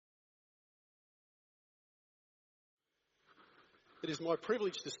It is my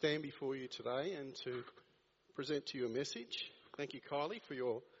privilege to stand before you today and to present to you a message. Thank you, Kylie, for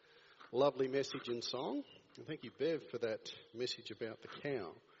your lovely message and song. And thank you, Bev, for that message about the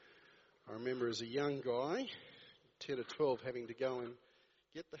cow. I remember as a young guy, 10 or 12, having to go and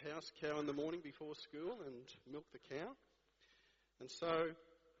get the house cow in the morning before school and milk the cow. And so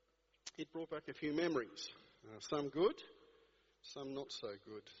it brought back a few memories. Some good, some not so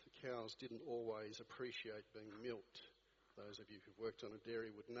good. The cows didn't always appreciate being milked. Those of you who've worked on a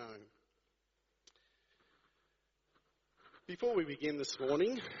dairy would know. Before we begin this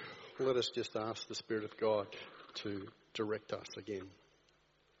morning, let us just ask the Spirit of God to direct us again.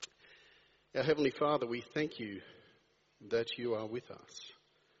 Our Heavenly Father, we thank you that you are with us.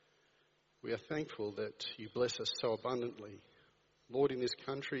 We are thankful that you bless us so abundantly. Lord, in this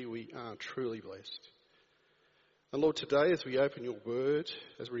country we are truly blessed. And Lord, today as we open your word,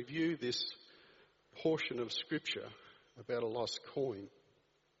 as we review this portion of Scripture about a lost coin,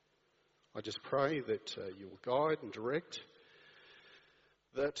 I just pray that you will guide and direct,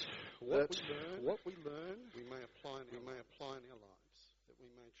 that what we learn we may apply in our lives, that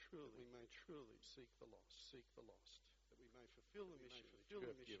we may truly seek the lost, that we may fulfill the mission that you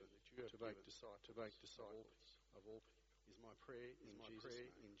have given, to make disciples of all people. Is my prayer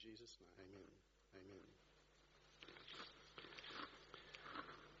in Jesus' name. Amen. Amen.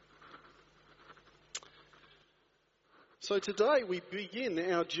 So today we begin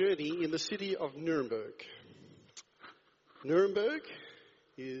our journey in the city of Nuremberg. Nuremberg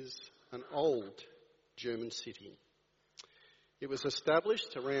is an old German city. It was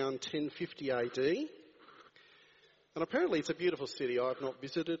established around 1050 AD, and apparently it's a beautiful city. I've not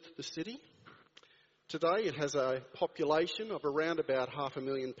visited the city. Today it has a population of around about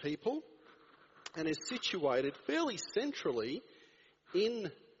 500,000 people and is situated fairly centrally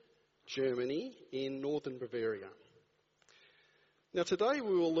in Germany, in northern Bavaria. Now today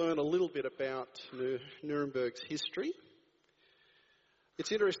we will learn a little bit about Nuremberg's history.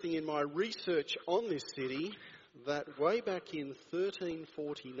 It's interesting in my research on this city that way back in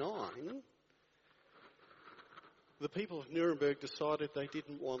 1349, the people of Nuremberg decided they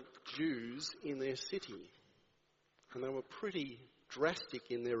didn't want Jews in their city. And they were pretty drastic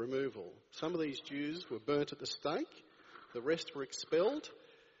in their removal. Some of these Jews were burnt at the stake, the rest were expelled,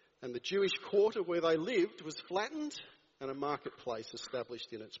 and the Jewish quarter where they lived was flattened and a marketplace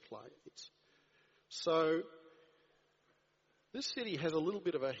established in its place. So this city has a little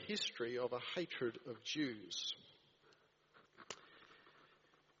bit of a history of a hatred of Jews.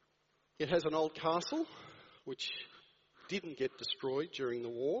 It has an old castle which didn't get destroyed during the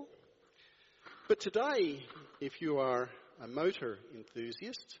war. But today, if you are a motor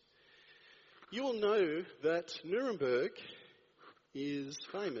enthusiast, you will know that Nuremberg is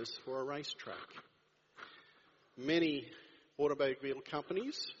famous for a racetrack. Many automobile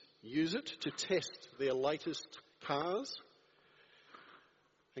companies use it to test their latest cars.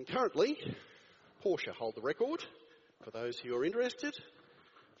 And currently, Porsche hold the record, for those who are interested,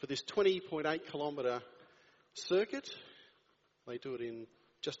 for this 20.8 kilometre circuit. They do it in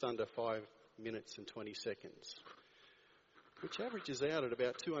just under 5 minutes and 20 seconds, which averages out at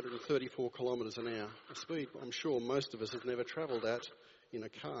about 234 kilometres an hour, a speed I'm sure most of us have never travelled at in a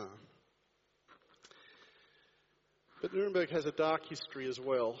car. But Nuremberg has a dark history as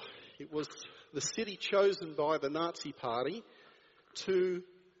well. It was the city chosen by the Nazi Party to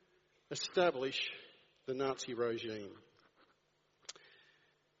establish the Nazi regime.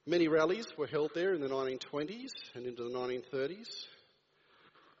 Many rallies were held there in the 1920s and into the 1930s.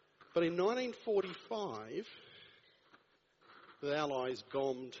 But in 1945, the Allies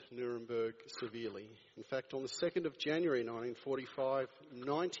bombed Nuremberg severely. In fact, on the 2nd of January 1945,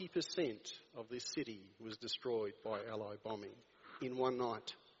 90% of this city was destroyed by Allied bombing in one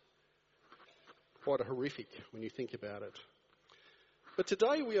night. Quite horrific when you think about it. But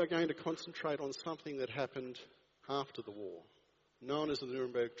today we are going to concentrate on something that happened after the war, known as the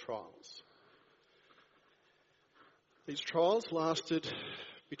Nuremberg Trials. These trials lasted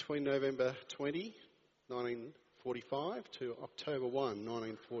between November 20, 1945 to October 1,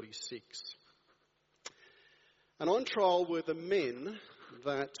 1946. And on trial were the men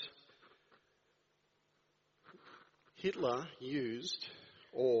that Hitler used,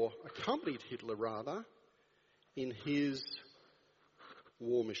 or accompanied Hitler rather, in his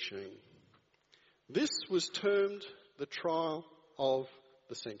war machine. This was termed the trial of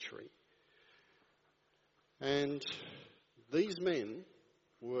the century. And these men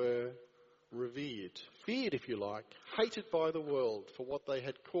were revered, feared if you like, hated by the world for what they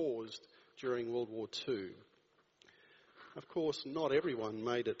had caused during World War II. Of course, not everyone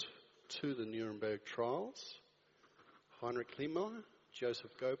made it to the Nuremberg trials. Heinrich Himmler,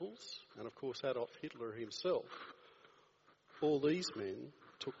 Joseph Goebbels, and of course Adolf Hitler himself. All these men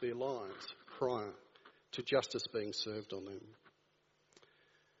took their lives prior to justice being served on them.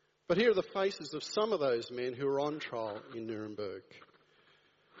 But here are the faces of some of those men who are on trial in Nuremberg.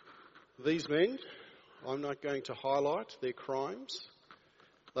 These men, I'm not going to highlight their crimes.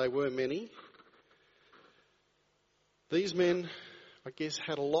 They were many. These men, I guess,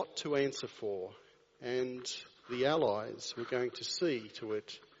 had a lot to answer for, and the Allies were going to see to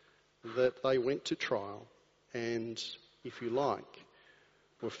it that they went to trial and, if you like,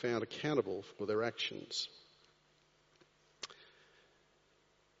 were found accountable for their actions.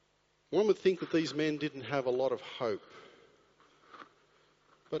 One would think that these men didn't have a lot of hope.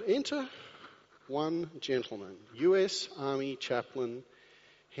 But enter one gentleman, US Army Chaplain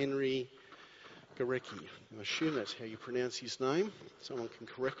Henry Gorecki. I assume that's how you pronounce his name. Someone can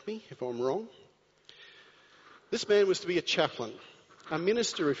correct me if I'm wrong. This man was to be a chaplain, a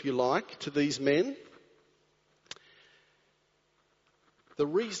minister, if you like, to these men. The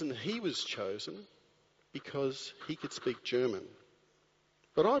reason he was chosen, because he could speak German.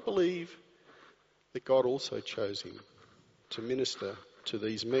 But I believe that God also chose him to minister to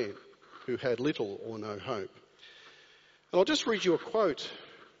these men who had little or no hope. And I'll just read you a quote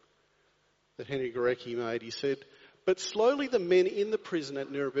that Henry Gorecki made. He said, "But slowly the men in the prison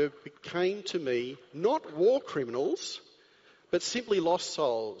at Nuremberg became to me not war criminals, but simply lost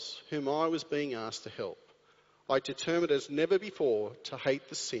souls whom I was being asked to help. I determined as never before to hate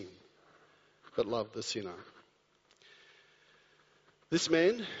the sin, but love the sinner." This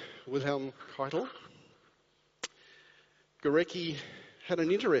man, Wilhelm Keitel, Gorecki had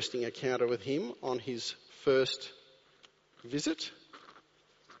an interesting encounter with him on his first visit.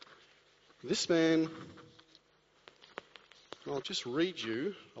 This man, I'll just read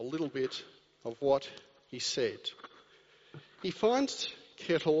you a little bit of what he said. He finds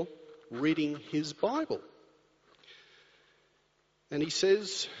Keitel reading his Bible. And he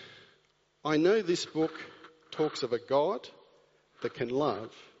says, "I know this book talks of a God that can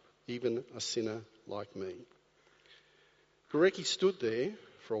love even a sinner like me." Gorecki stood there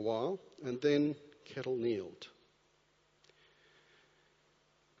for a while, and then Keitel kneeled.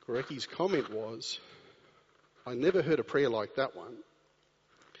 Gorecki's comment was, "I never heard a prayer like that one."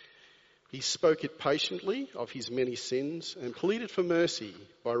 He spoke it patiently of his many sins and pleaded for mercy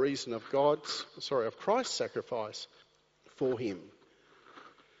by reason of Christ's sacrifice for him.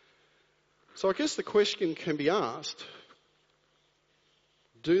 So I guess the question can be asked,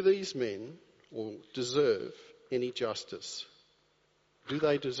 do these men deserve any justice? Do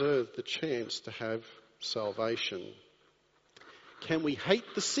they deserve the chance to have salvation? Can we hate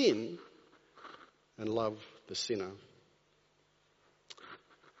the sin and love the sinner?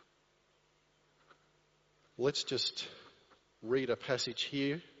 Let's just read a passage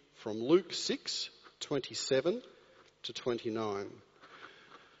here from Luke 6:27 to 29.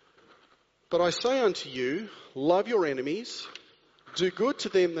 "But I say unto you, love your enemies, do good to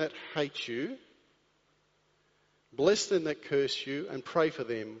them that hate you, bless them that curse you, and pray for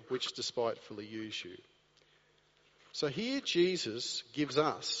them which despitefully use you." So here Jesus gives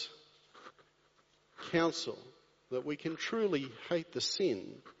us counsel that we can truly hate the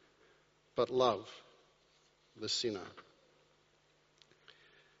sin, but love the sinner.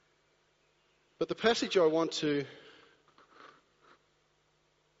 But the passage I want to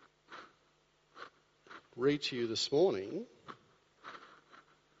read to you this morning,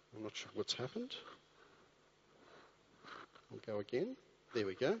 I'm not sure what's happened. I'll go again. There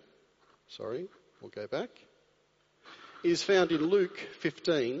we go. Sorry, we'll go back. It is found in Luke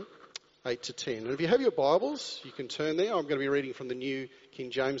 15:8 to 10. And if you have your Bibles, you can turn there. I'm going to be reading from the New King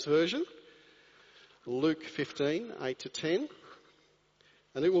James Version. Luke 15:8 to 10.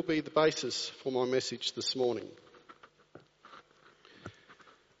 And it will be the basis for my message this morning.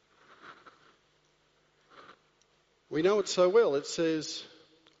 We know it so well. It says,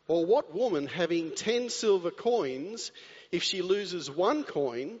 "Or what woman having 10 silver coins, if she loses one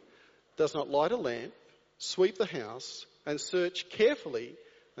coin, does not light a lamp, sweep the house, and search carefully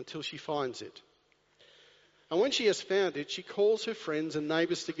until she finds it? And when she has found it, she calls her friends and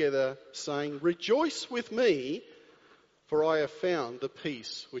neighbours together, saying, 'Rejoice with me, for I have found the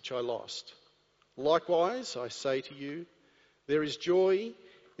piece which I lost.' Likewise, I say to you, there is joy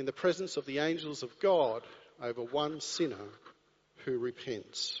in the presence of the angels of God over one sinner who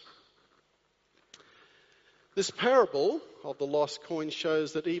repents." This parable of the lost coin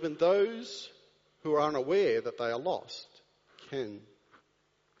shows that even those who are unaware that they are lost can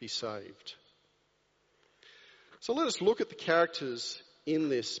be saved. So let us look at the characters in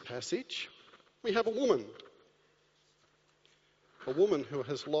this passage. We have a woman. a woman who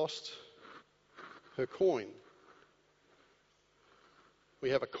has lost her coin. We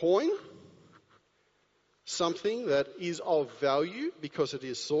have a coin, something that is of value because it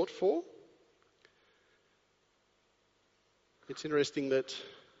is sought for. It's interesting that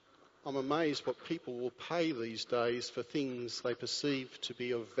I'm amazed what people will pay these days for things they perceive to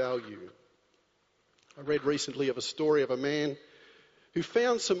be of value. I read recently of a story of a man who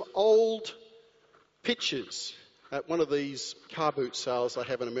found some old pictures at one of these car boot sales they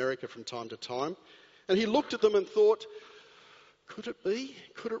have in America from time to time. And he looked at them and thought, could it be?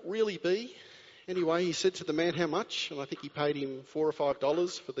 Could it really be? Anyway, he said to the man, how much? And I think he paid him $4 or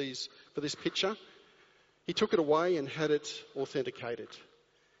 $5 for this picture. He took it away and had it authenticated.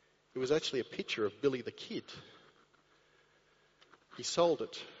 It was actually a picture of Billy the Kid. He sold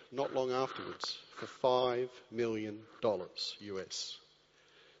it not long afterwards for $5 million US.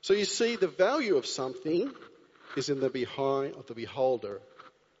 So you see, the value of something is in the eye of the beholder.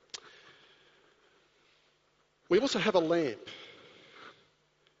 We also have a lamp.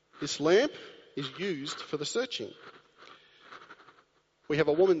 This lamp is used for the searching. We have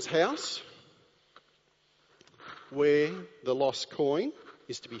a woman's house where the lost coin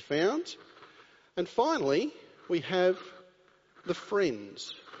is to be found. And finally, we have the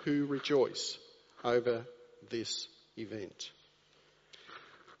friends who rejoice over this event.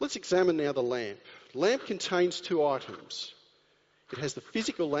 Let's examine now the lamp. The lamp contains two items. It has the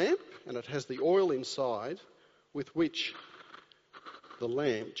physical lamp and it has the oil inside with which the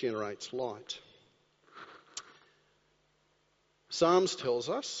lamp generates light. Psalms tells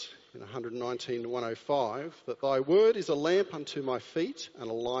us in 119:105 that thy word is a lamp unto my feet and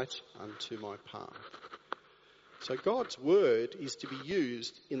a light unto my path. So God's word is to be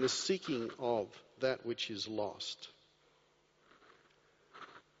used in the seeking of that which is lost.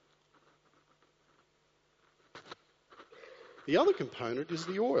 The other component is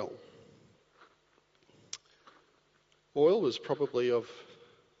the oil. Oil was probably of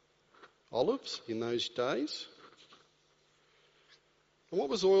olives in those days. And what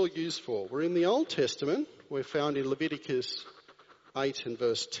was oil used for? Well, in the Old Testament, we're found in Leviticus 8 and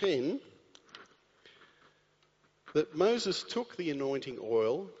verse 10, that Moses took the anointing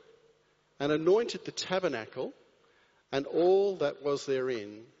oil and anointed the tabernacle and all that was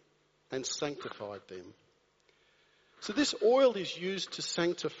therein and sanctified them. So this oil is used to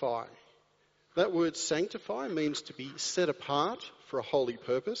sanctify. That word sanctify means to be set apart for a holy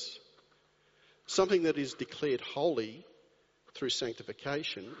purpose. Something that is declared holy through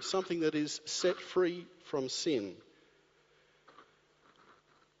sanctification. Something that is set free from sin.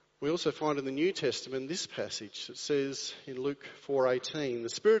 We also find in the New Testament this passage that says in Luke 4:18, the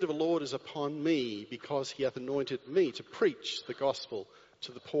Spirit of the Lord is upon me because he hath anointed me to preach the gospel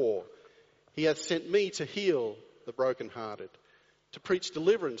to the poor. He hath sent me to heal the brokenhearted, to preach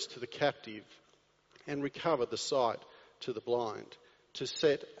deliverance to the captive and recover the sight to the blind, to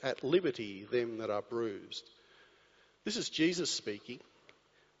set at liberty them that are bruised. This is Jesus speaking,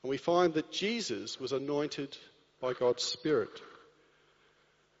 and we find that Jesus was anointed by God's Spirit.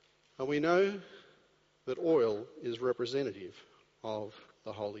 And we know that oil is representative of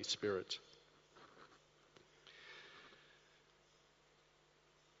the Holy Spirit.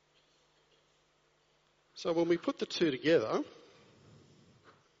 So when we put the two together,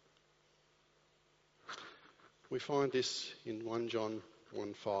 we find this in 1 John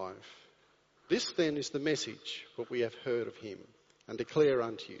 1:5. This then is the message that we have heard of him and declare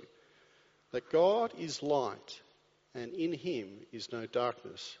unto you, that God is light and in him is no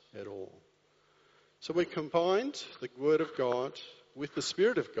darkness at all. So we combined the Word of God with the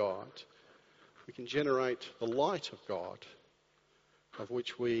Spirit of God. We can generate the light of God, of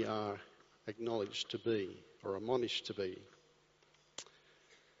which we are acknowledged to be or admonished to be.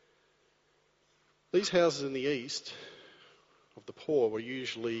 These houses in the east of the poor were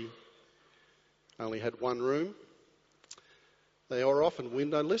usually only had one room. They were often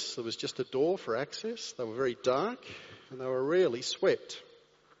windowless. There was just a door for access. They were very dark and they were rarely swept.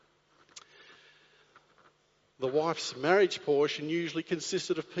 The wife's marriage portion usually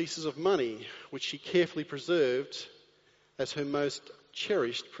consisted of pieces of money which she carefully preserved as her most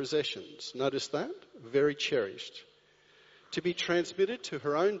cherished possessions. Notice that? Very cherished. To be transmitted to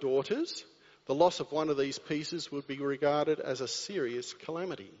her own daughters, the loss of one of these pieces would be regarded as a serious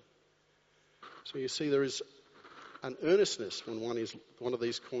calamity. So you see there is an earnestness when one of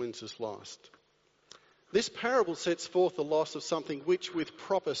these coins is lost. This parable sets forth the loss of something which with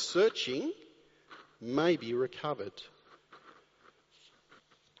proper searching may be recovered.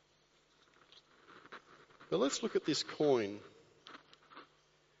 But let's look at this coin.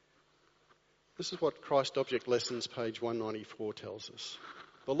 This is what Christ Object Lessons, page 194, tells us.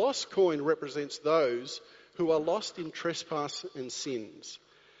 The lost coin represents those who are lost in trespass and sins,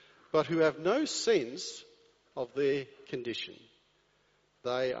 but who have no sense of their condition.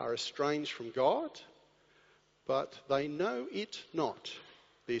 They are estranged from God, but they know it not.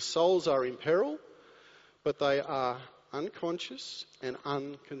 Their souls are in peril, but they are unconscious and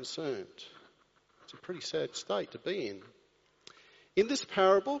unconcerned. It's a pretty sad state to be in. In this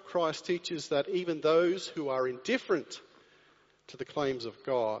parable, Christ teaches that even those who are indifferent to the claims of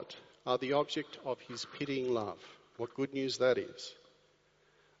God are the object of his pitying love. What good news that is.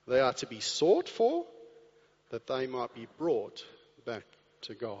 They are to be sought for, that they might be brought back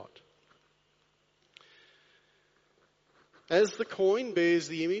to God. As the coin bears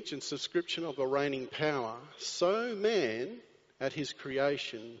the image and subscription of the reigning power, so man at his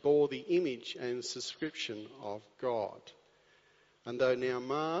creation bore the image and subscription of God. And though now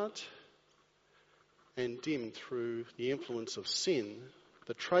marred and dimmed through the influence of sin,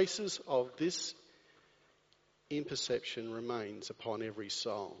 the traces of this imperception remains upon every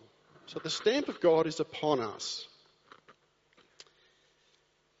soul. So the stamp of God is upon us.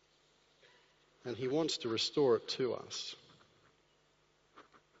 And he wants to restore it to us.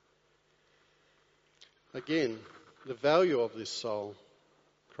 Again, the value of this soul.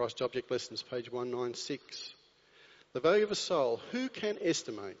 Christ Object Lessons, page 196. The value of a soul, who can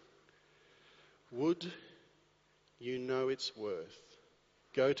estimate? Would you know its worth?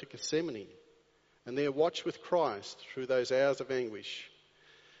 Go to Gethsemane and there watch with Christ through those hours of anguish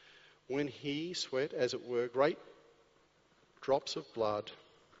when he sweat, as it were, great drops of blood.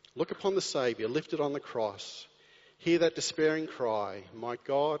 Look upon the Saviour lifted on the cross. Hear that despairing cry, my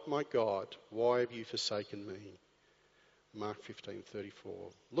God, why have you forsaken me? Mark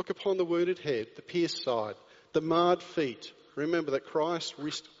 15:34. Look upon the wounded head, the pierced side, the marred feet. Remember that Christ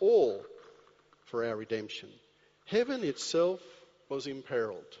risked all for our redemption. Heaven itself was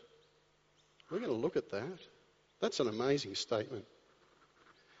imperiled. We're going to look at that. That's an amazing statement.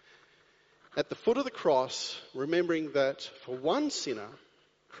 At the foot of the cross, remembering that for one sinner,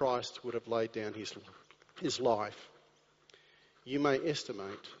 Christ would have laid down his life, you may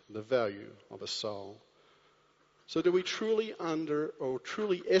estimate the value of a soul. So do we truly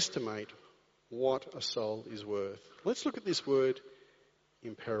truly estimate what a soul is worth? Let's look at this word,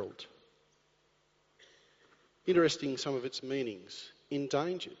 imperiled. Interesting, some of its meanings.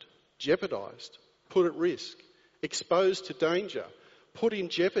 Endangered, jeopardised, put at risk, exposed to danger, put in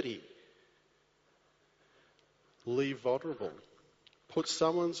jeopardy, leave vulnerable, put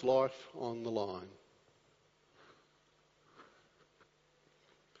someone's life on the line.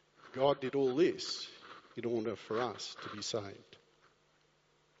 God did all this in order for us to be saved.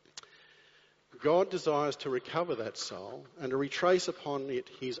 God desires to recover that soul and to retrace upon it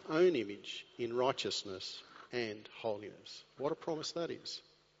his own image in righteousness and holiness. What a promise that is.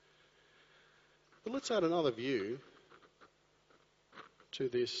 But let's add another view to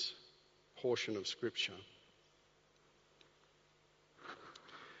this portion of Scripture.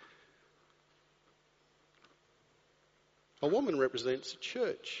 A woman represents a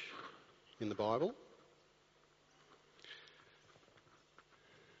church in the Bible.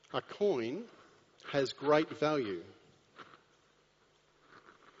 A coin has great value.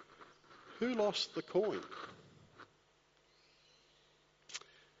 Who lost the coin?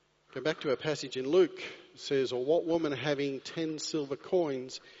 Go back to our passage in Luke. It says, or what woman having 10 silver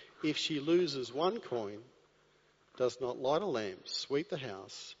coins, if she loses one coin, does not light a lamp, sweep the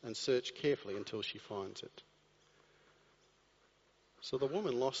house, and search carefully until she finds it? So the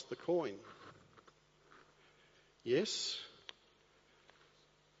woman lost the coin. Yes.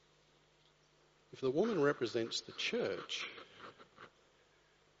 If the woman represents the church,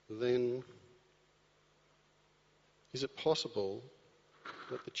 then is it possible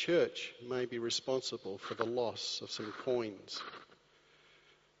that the church may be responsible for the loss of some coins,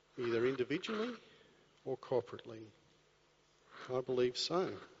 either individually or corporately? I believe so.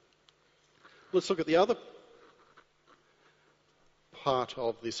 Let's look at the other part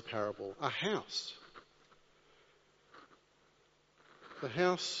of this parable, a house. The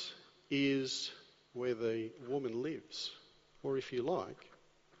house is where the woman lives, or if you like,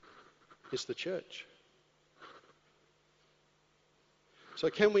 it's the church. So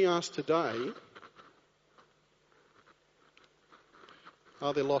can we ask today,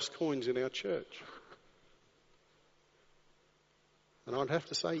 are there lost coins in our church? And I'd have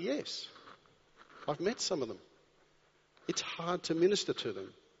to say yes. I've met some of them. It's hard to minister to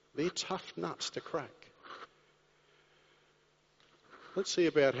them. They're tough nuts to crack. Let's see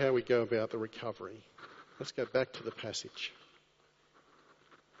about how we go about the recovery. Let's go back to the passage.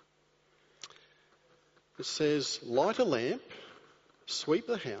 It says, light a lamp, sweep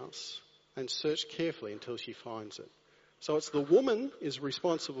the house, and search carefully until she finds it. So it's the woman is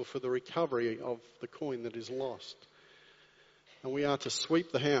responsible for the recovery of the coin that is lost. And we are to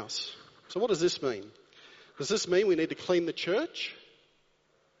sweep the house. So what does this mean? Does this mean we need to clean the church?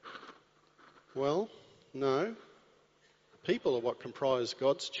 Well, no. People are what comprise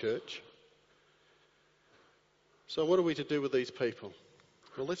God's church. So what are we to do with these people?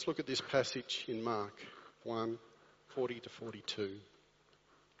 Well, let's look at this passage in Mark 1, 40 to 42.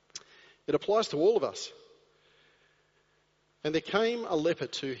 It applies to all of us. And there came a leper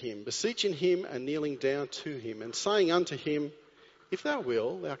to him, beseeching him and kneeling down to him, and saying unto him, If thou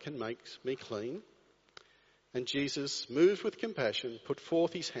wilt, thou can make me clean. And Jesus, moved with compassion, put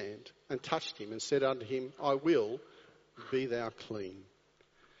forth his hand and touched him and said unto him, I will, be thou clean.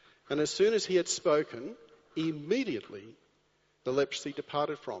 And as soon as he had spoken, immediately the leprosy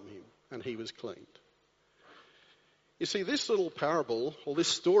departed from him and he was cleaned. You see, this little parable, or this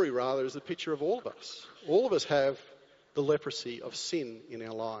story rather, is a picture of all of us. All of us have the leprosy of sin in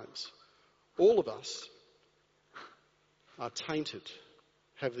our lives. All of us are tainted,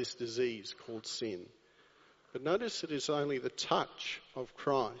 have this disease called sin. But notice it is only the touch of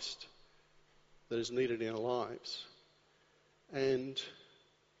Christ that is needed in our lives. And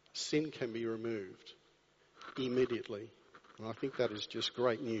sin can be removed immediately. And I think that is just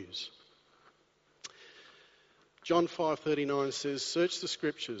great news. John 5:39 says, Search the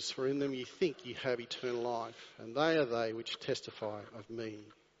scriptures, for in them ye think ye have eternal life, and they are they which testify of me.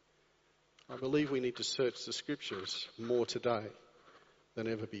 I believe we need to search the scriptures more today than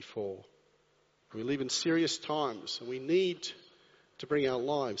ever before. We live in serious times, and we need to bring our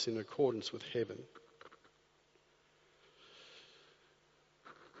lives in accordance with heaven.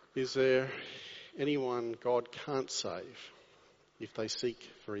 Is there anyone God can't save if they seek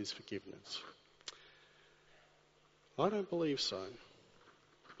for his forgiveness? I don't believe so.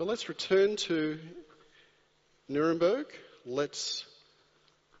 But let's return to Nuremberg. Let's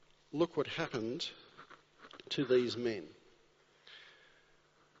look what happened to these men.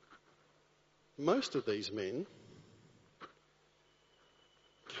 Most of these men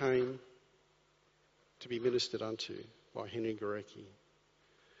came to be ministered unto by Henry Gorecki.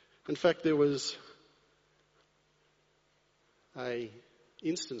 In fact, there was an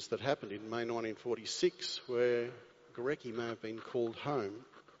instance that happened in May 1946 where Gorecki may have been called home.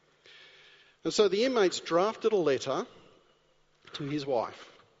 And so the inmates drafted a letter to his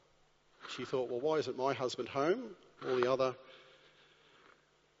wife. She thought, well, why isn't my husband home? All the other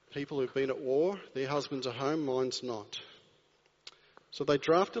people who've been at war, their husbands are home, mine's not. So they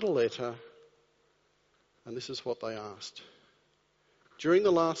drafted a letter, and this is what they asked. During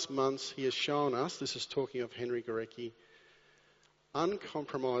the last months, he has shown us, this is talking of Henry Gorecki,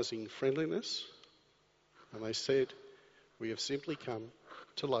 uncompromising friendliness, and they said, we have simply come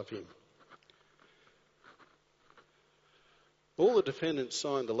to love him. All the defendants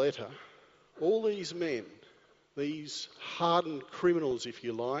signed the letter. All these men, these hardened criminals, if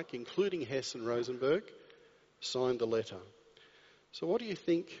you like, including Hess and Rosenberg, signed the letter. So what do you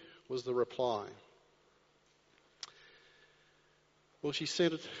think was the reply? Well, she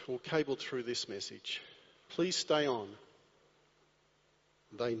sent it, or cabled through this message. Please stay on.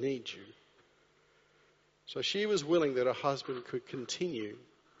 They need you. So she was willing that her husband could continue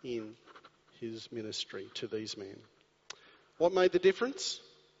in his ministry to these men. What made the difference?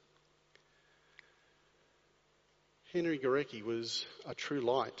 Henry Gorecki was a true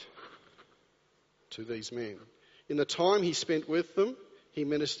light to these men. In the time he spent with them, he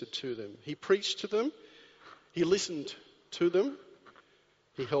ministered to them. He preached to them. He listened to them.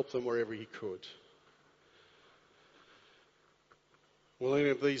 He helped them wherever he could. Will any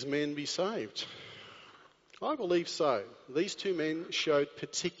of these men be saved? I believe so. These two men showed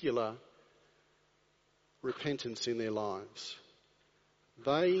particular repentance in their lives.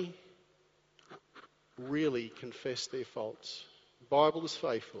 They really confessed their faults. The Bible is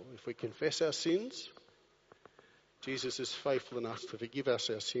faithful. If we confess our sins, Jesus is faithful enough to forgive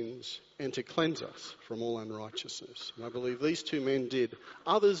us our sins and to cleanse us from all unrighteousness. And I believe these two men did.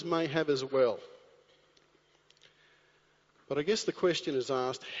 Others may have as well. But I guess the question is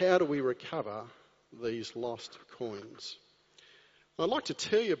asked, how do we recover these lost coins? I'd like to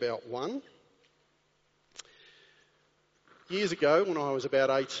tell you about one. Years ago, when I was about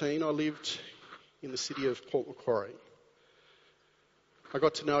 18, I lived in the city of Port Macquarie. I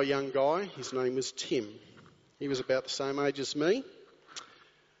got to know a young guy. His name was Tim. He was about the same age as me.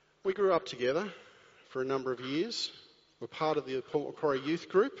 We grew up together for a number of years. We're part of the Port Macquarie youth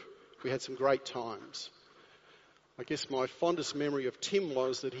group. We had some great times. I guess my fondest memory of Tim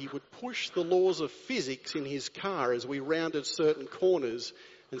was that he would push the laws of physics in his car as we rounded certain corners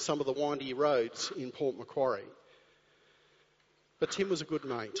and some of the windy roads in Port Macquarie. But Tim was a good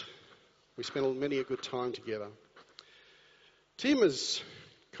mate. We spent many a good time together. Tim has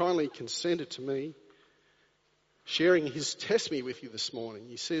kindly consented to me sharing his testimony with you this morning.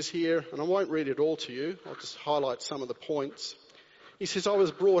 He says here, and I won't read it all to you, I'll just highlight some of the points. He says, I was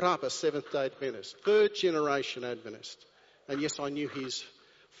brought up a Seventh-day Adventist, third generation Adventist. And yes, I knew his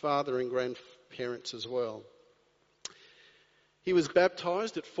father and grandparents as well. He was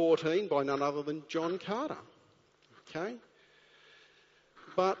baptised at 14 by none other than John Carter. Okay?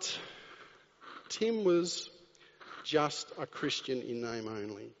 But Tim was just a Christian in name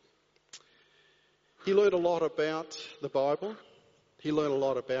only. He learned a lot about the Bible. He learned a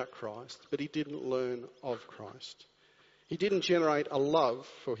lot about Christ, but he didn't learn of Christ. He didn't generate a love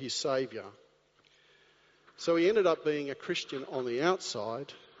for his Saviour. So he ended up being a Christian on the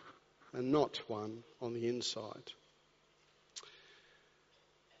outside and not one on the inside.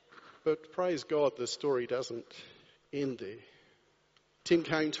 But praise God, the story doesn't end there. Tim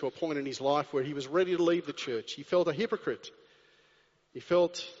came to a point in his life where he was ready to leave the church. He felt a hypocrite. He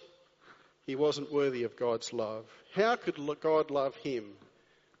felt he wasn't worthy of God's love. How could God love him,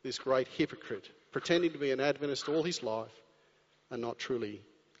 this great hypocrite, pretending to be an Adventist all his life and not truly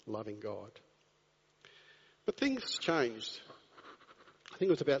loving God? But things changed. I think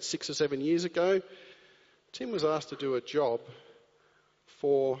it was about 6 or 7 years ago. Tim was asked to do a job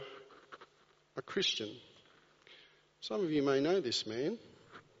for a Christian. Some of you may know this man,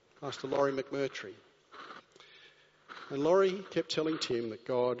 Pastor Laurie McMurtry. And Laurie kept telling Tim that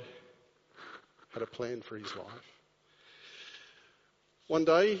God had a plan for his life. One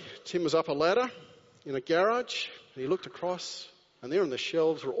day, Tim was up a ladder in a garage, and he looked across, and there on the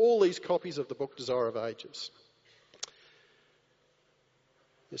shelves were all these copies of the book Desire of Ages.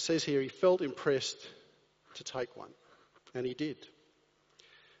 It says here he felt impressed to take one, and he did.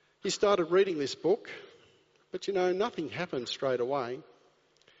 He started reading this book, but nothing happened straight away.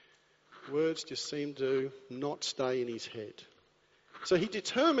 Words just seemed to not stay in his head. So he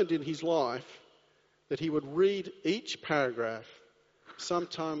determined in his life that he would read each paragraph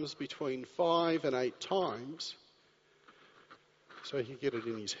sometimes between 5 and 8 times so he could get it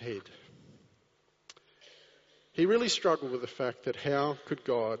in his head. He really struggled with the fact that how could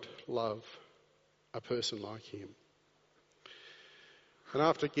God love a person like him? And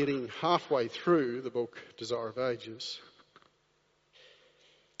after getting halfway through the book Desire of Ages,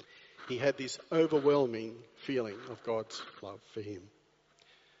 he had this overwhelming feeling of God's love for him.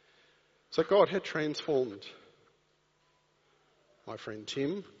 So God had transformed my friend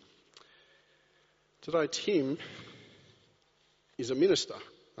Tim. Today Tim is a minister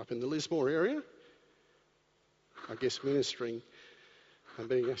up in the Lismore area. I guess ministering and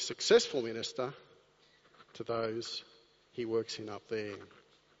being a successful minister to those he works in up there.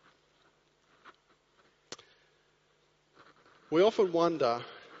 We often wonder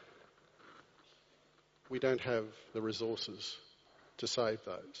we don't have the resources to save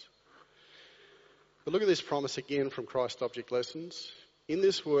those. But look at this promise again from Christ Object Lessons. In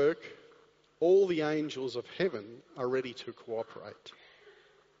this work, all the angels of heaven are ready to cooperate.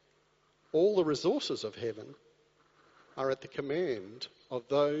 All the resources of heaven are at the command of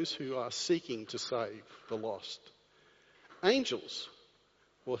those who are seeking to save the lost. Angels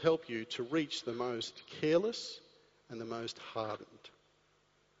will help you to reach the most careless and the most hardened.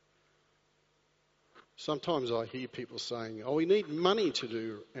 Sometimes I hear people saying, we need money to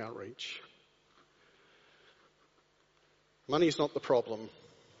do outreach. Money is not the problem.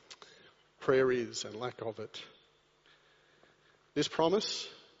 Prayer is, and lack of it. This promise,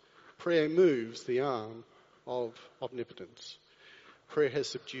 prayer moves the arm of omnipotence. Prayer has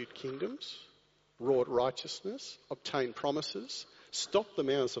subdued kingdoms, wrought righteousness, obtained promises, stopped the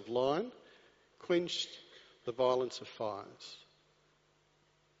mouths of lions, quenched the violence of fires.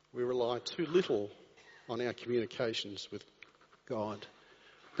 We rely too little on our communications with God.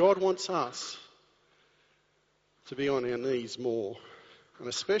 God wants us to be on our knees more, and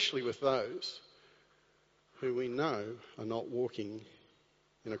especially with those who we know are not walking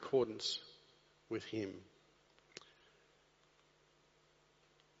in accordance with him.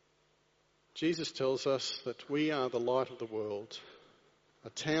 Jesus tells us that we are the light of the world. A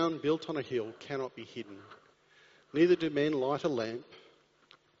town built on a hill cannot be hidden. Neither do men light a lamp,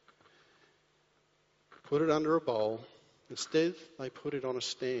 put it under a bowl. Instead, they put it on a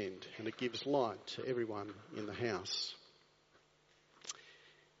stand, and it gives light to everyone in the house.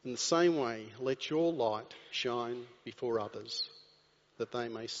 In the same way, let your light shine before others, that they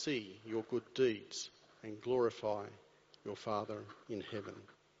may see your good deeds and glorify your Father in heaven.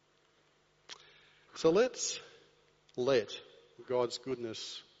 So let's let God's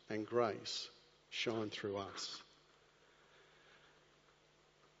goodness and grace shine through us.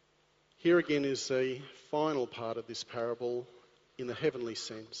 Here again is the final part of this parable in the heavenly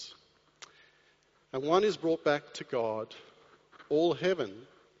sense. And one is brought back to God. All heaven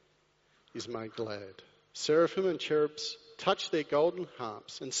is made glad. Seraphim and cherubs touch their golden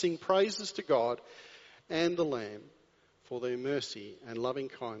harps and sing praises to God and the Lamb for their mercy and loving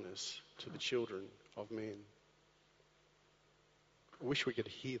kindness to the children of men. I wish we could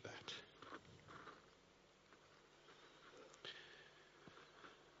hear that.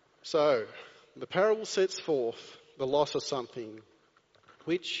 So, the parable sets forth the loss of something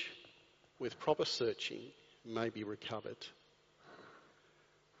which, with proper searching, may be recovered.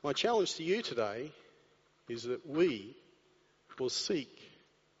 My challenge to you today is that we will seek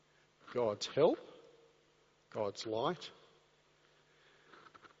God's help, God's light,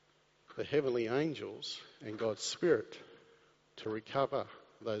 the heavenly angels and God's Spirit to recover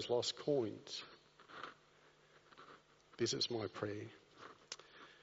those lost coins. This is my prayer.